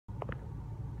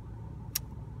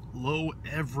Hello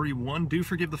everyone, do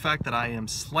forgive the fact that I am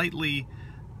slightly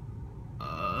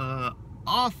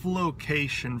off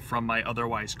location from my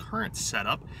otherwise current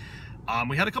setup.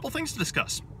 We had a couple things to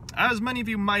discuss. As many of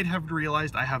you might have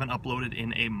realized, I haven't uploaded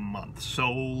in a month, so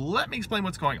let me explain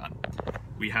what's going on.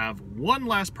 We have one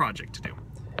last project to do.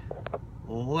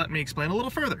 Let me explain a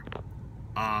little further.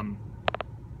 I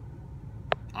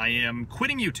am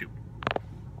quitting YouTube.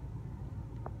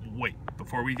 Wait,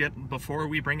 before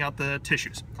we bring out the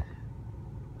tissues.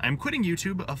 I'm quitting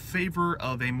YouTube in favor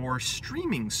of a more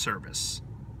streaming service.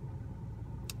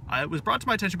 It was brought to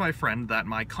my attention by a friend that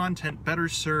my content better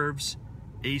serves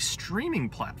a streaming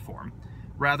platform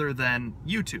rather than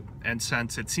YouTube. And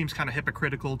since it seems kind of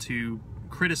hypocritical to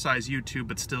criticize YouTube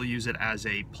but still use it as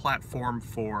a platform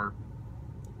for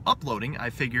uploading, I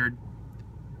figured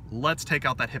let's take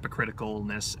out that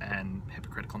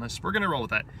hypocriticalness. We're gonna roll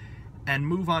with that and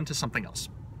move on to something else.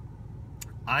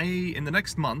 In the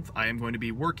next month, I am going to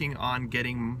be working on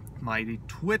getting my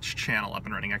Twitch channel up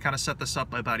and running. I kind of set this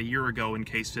up about a year ago in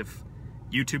case if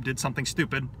YouTube did something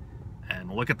stupid, and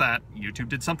look at that, YouTube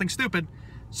did something stupid,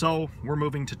 so we're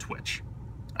moving to Twitch.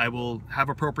 I will have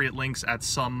appropriate links at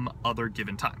some other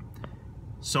given time.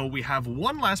 So we have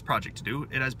one last project to do.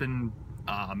 It has been,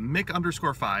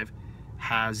 Mick_5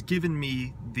 has given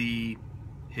me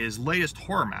his latest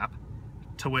horror map,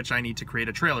 to which I need to create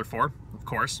a trailer for, of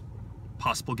course.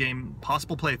 Possible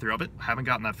playthrough of it. Haven't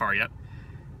gotten that far yet.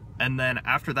 And then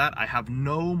after that, I have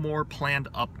no more planned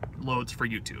uploads for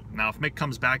YouTube. Now, if Mick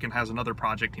comes back and has another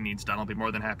project he needs done, I'll be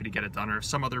more than happy to get it done. Or if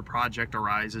some other project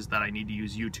arises that I need to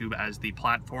use YouTube as the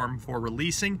platform for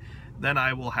releasing, then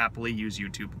I will happily use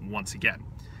YouTube once again.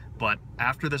 But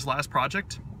after this last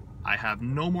project, I have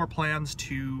no more plans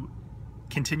to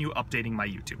continue updating my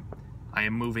YouTube. I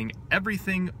am moving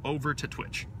everything over to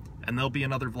Twitch. And there'll be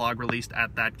another vlog released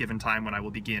at that given time when I will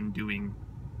begin doing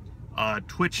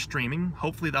Twitch streaming.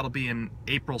 Hopefully that'll be in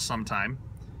April sometime.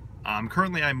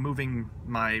 Currently I'm moving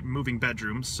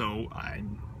bedrooms, so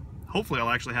hopefully I'll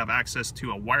actually have access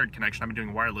to a wired connection. I've been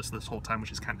doing wireless this whole time, which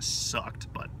has kind of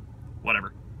sucked, but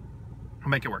whatever. I'll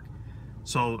make it work.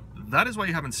 So that is what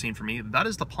you haven't seen from me. That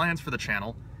is the plans for the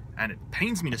channel, and it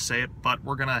pains me to say it, but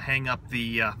we're gonna hang up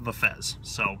the fez.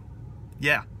 So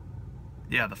yeah,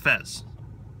 the fez.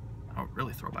 I'll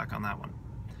really throw back on that one.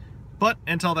 But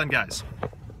until then, guys,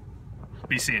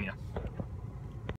 be seeing ya.